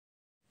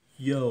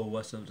Yo,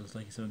 what's up? Just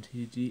like some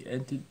TG,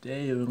 and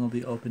today we're gonna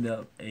be opening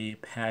up a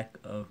pack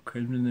of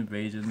Crimson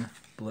Invasion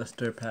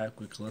blister pack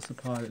with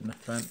Glycopod in the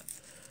front.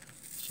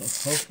 So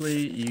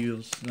hopefully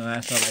you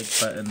smash that like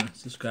button,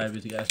 subscribe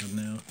if you guys are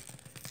new,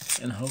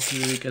 and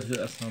hopefully we get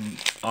to some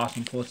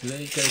awesome pulls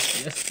today.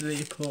 Because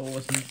yesterday's pull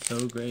wasn't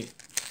so great.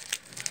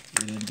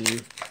 We didn't do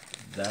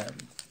that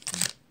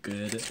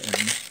good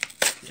in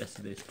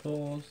yesterday's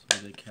pulls.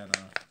 We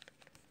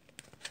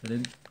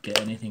didn't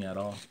get anything at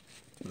all,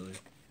 really.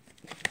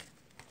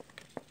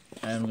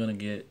 I'm gonna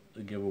give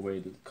away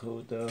the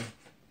code though.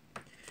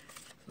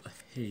 So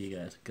here you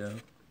guys go.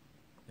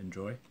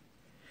 Enjoy.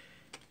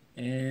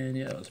 And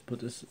yeah, let's put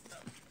this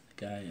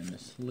guy in the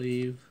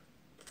sleeve.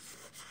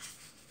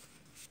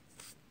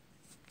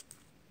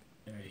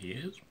 There he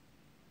is.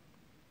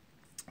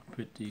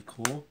 Pretty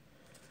cool.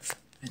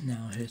 And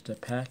now here's the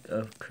pack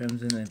of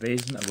Crimson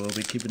Invasion. I will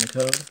be keeping the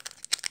code.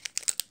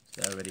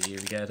 So I already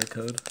gave you guys a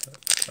code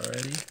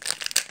already.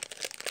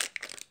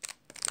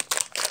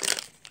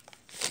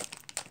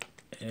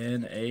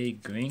 And a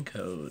green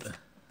code.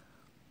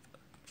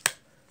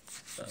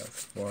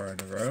 4 in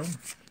a row.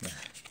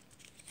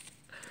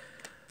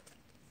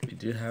 We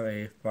do have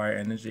a Fire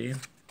Energy,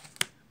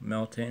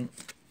 Melting,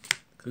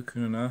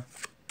 Kakuna,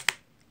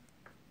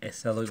 a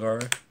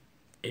Celigar,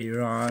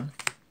 Aeron,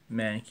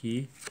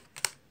 Mankey,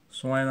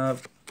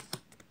 Swinub,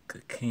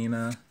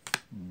 Kakina,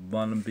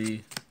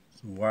 Bunnelby,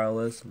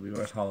 Wireless,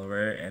 Reverse Hollow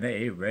Rare, and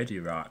a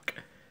Regirock,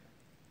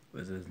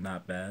 which is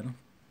not bad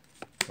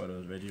for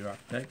those Regirock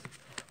packs.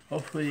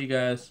 Hopefully you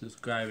guys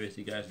subscribe if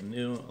you guys are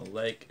new,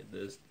 like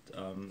this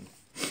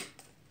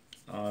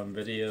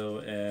video,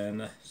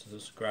 and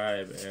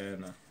subscribe.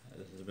 And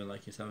this has been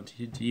Lucky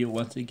 17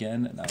 once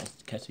again, and I will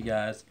catch you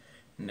guys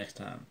next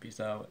time.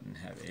 Peace out and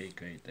have a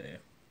great day.